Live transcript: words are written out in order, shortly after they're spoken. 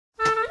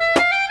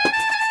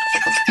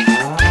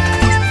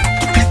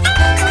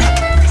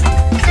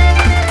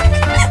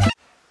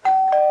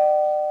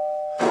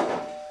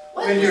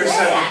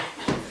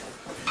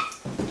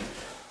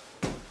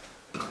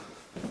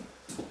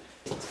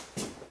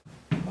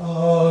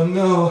Oh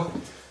no,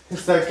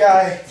 it's that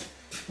guy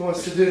who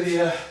wants to do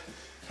the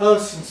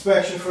house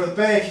inspection for the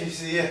bank. He's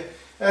the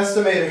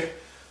estimator.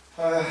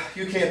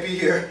 You can't be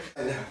here.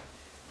 I know.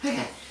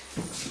 Okay.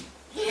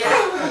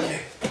 Yeah.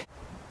 Okay.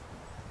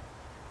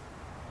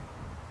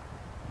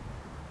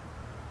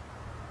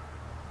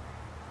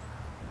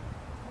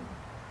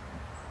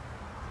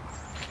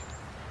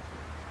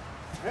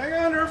 Hang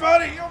on,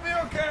 everybody. You'll be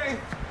okay.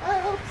 I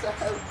hope so.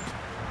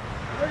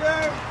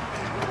 Okay.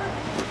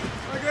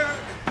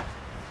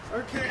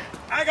 Okay.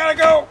 I gotta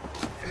go.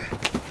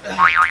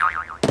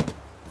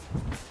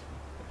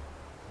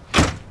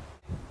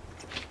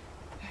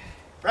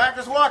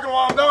 Practice walking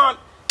while I'm gone.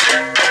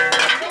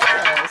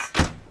 Yes.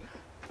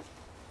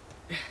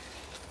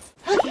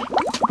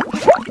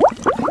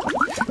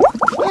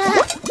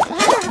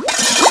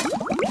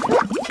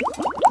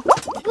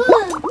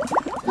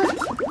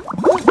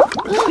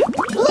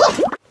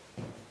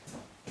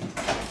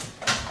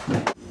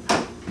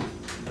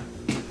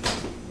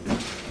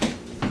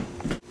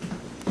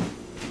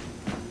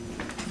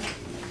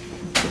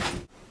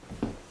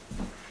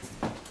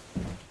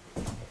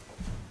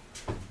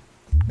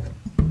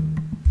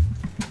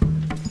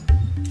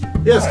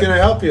 Yes, can I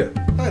help you?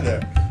 Hi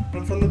there,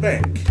 I'm from the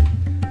bank.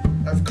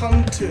 I've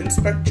come to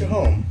inspect your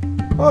home.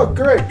 Oh,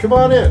 great. Come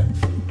on in.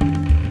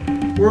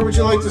 Where would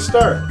you like to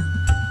start?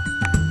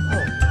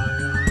 Oh,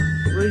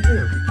 right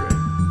here would be great.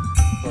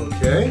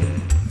 Okay.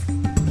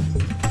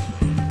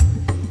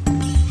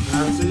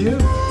 After you.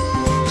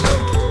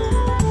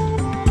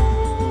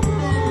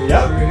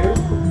 Yep, Over here.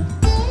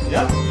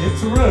 yep,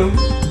 it's a room.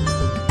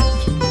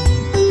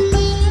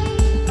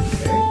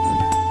 Okay.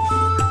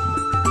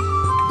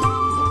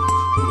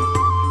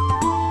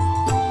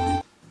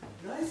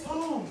 Nice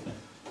home.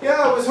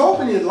 Yeah, I was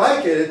hoping you'd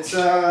like it. It's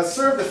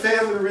served the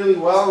family really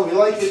well. We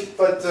like it,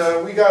 but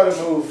we gotta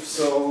move,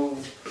 so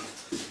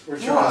we're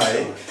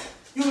trying. Why?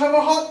 You have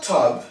a hot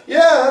tub.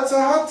 Yeah, that's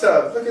a hot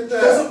tub. Look at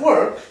that. Does it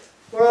work?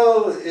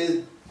 Well,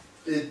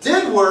 it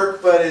did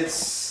work, but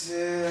it's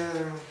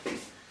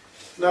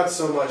not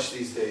so much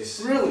these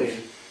days. Really?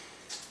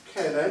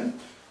 Okay then.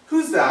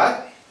 Who's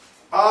that?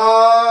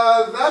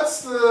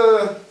 That's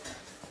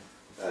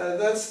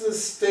the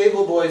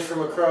stable boy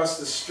from across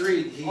the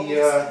street. He's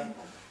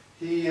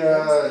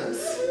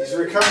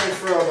recovering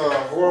from a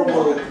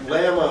horrible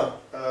llama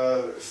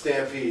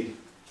stampede.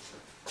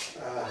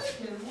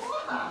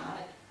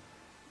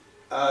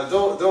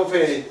 Don't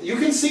pay any. You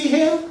can see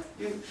him.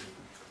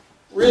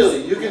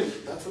 Really, you can.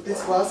 That's what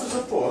these glasses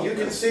are for. You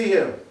can see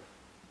him.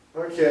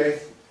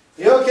 Okay.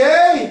 You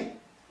okay?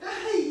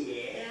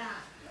 Yeah.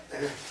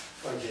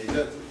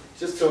 Okay.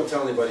 Just don't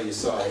tell anybody you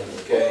saw him.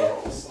 Okay.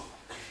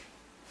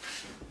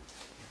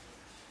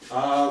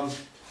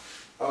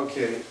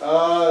 Okay.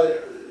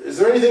 Is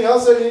there anything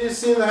else I need to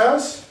see in the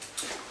house?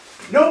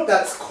 Nope,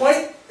 that's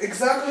quite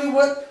exactly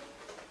what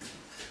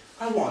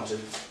I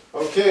wanted.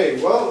 Okay.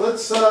 Well,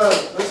 let's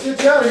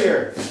get you out of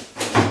here.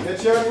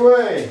 Get you out of your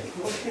way.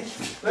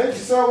 Thank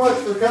you so much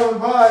for coming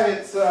by.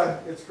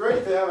 It's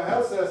great to have a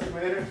house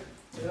estimator.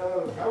 You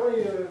know, how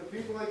many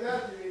people like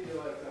that do you need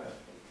like that?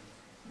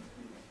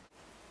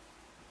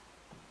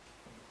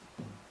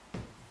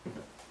 I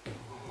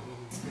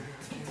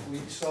can't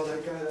believe you saw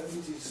that guy. That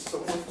means he's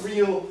somewhat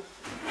real.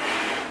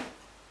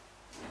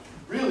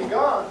 Really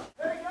gone.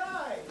 Hey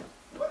guy!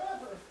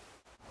 Whatever.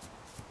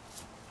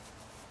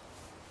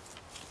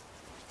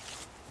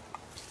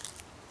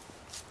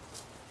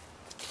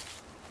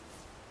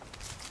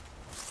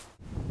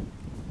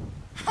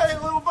 Hey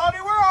little buddy,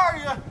 where are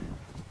you?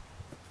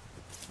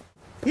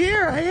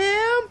 Here I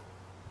am.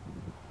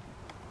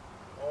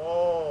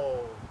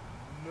 Oh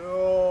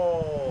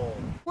no.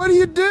 What are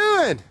you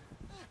doing?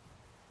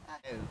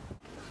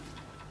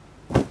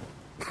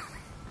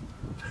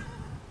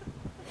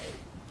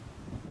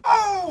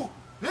 Oh!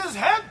 His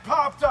head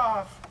popped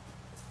off!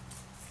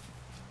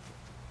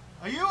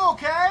 Are you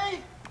okay?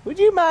 Would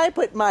you mind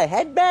putting my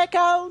head back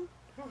on?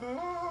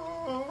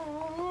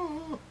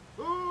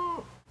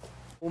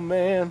 Oh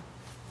man.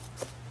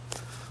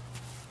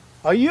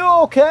 Are you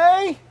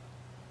okay?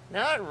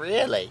 Not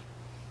really.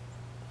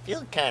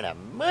 Feel kind of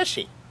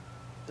mushy.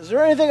 Is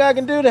there anything I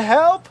can do to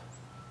help?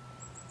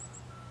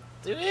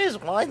 There is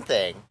one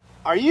thing.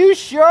 Are you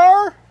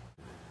sure?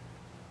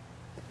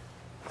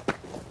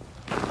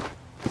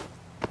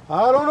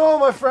 I don't know,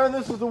 my friend.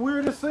 This is the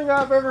weirdest thing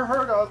I've ever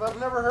heard of. I've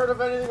never heard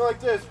of anything like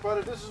this, but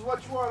if this is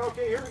what you want,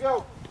 okay, here we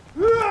go.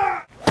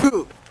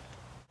 Ooh,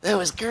 that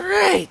was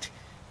great.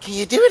 Can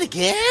you do it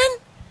again?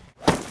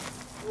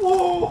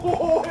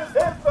 Whoa, his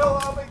head fell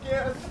off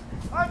again.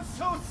 I'm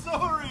so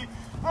sorry.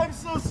 I'm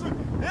so sorry.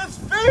 His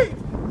feet!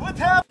 What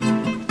happened?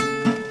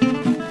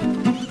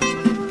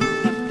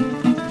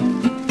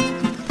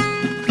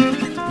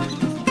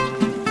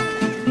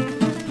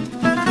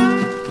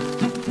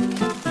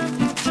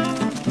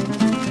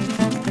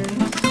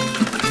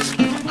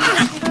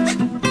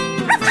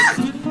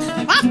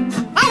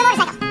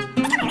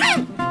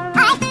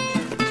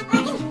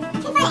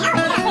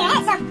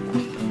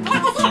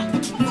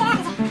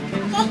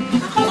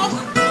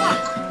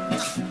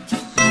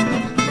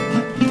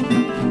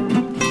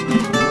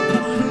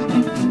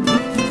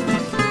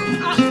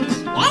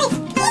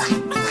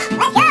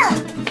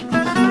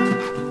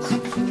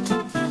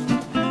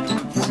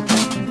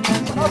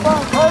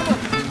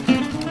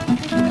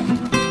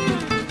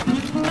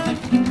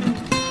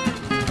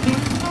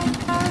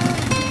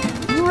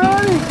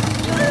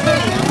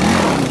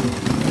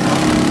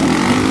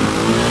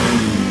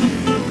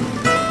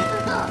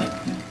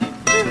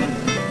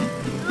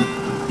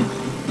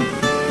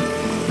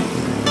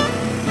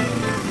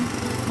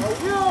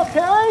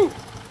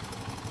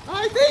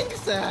 I think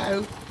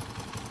so.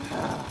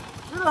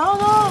 Should have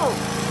hung on.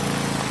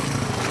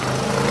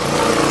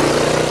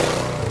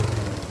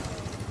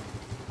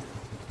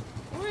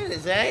 What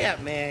does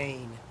that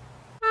mean?